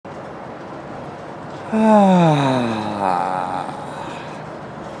Oh,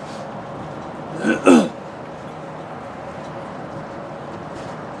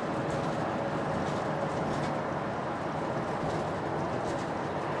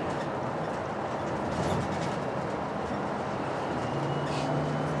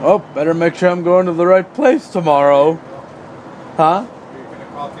 better make sure I'm going to the right place tomorrow. Huh? You're gonna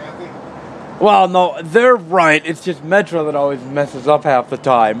call Kathy? Well, no, they're right. It's just Metro that always messes up half the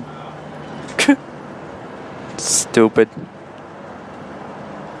time. Stupid.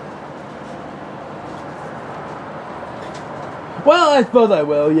 Well, I suppose I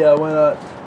will. Yeah, why not?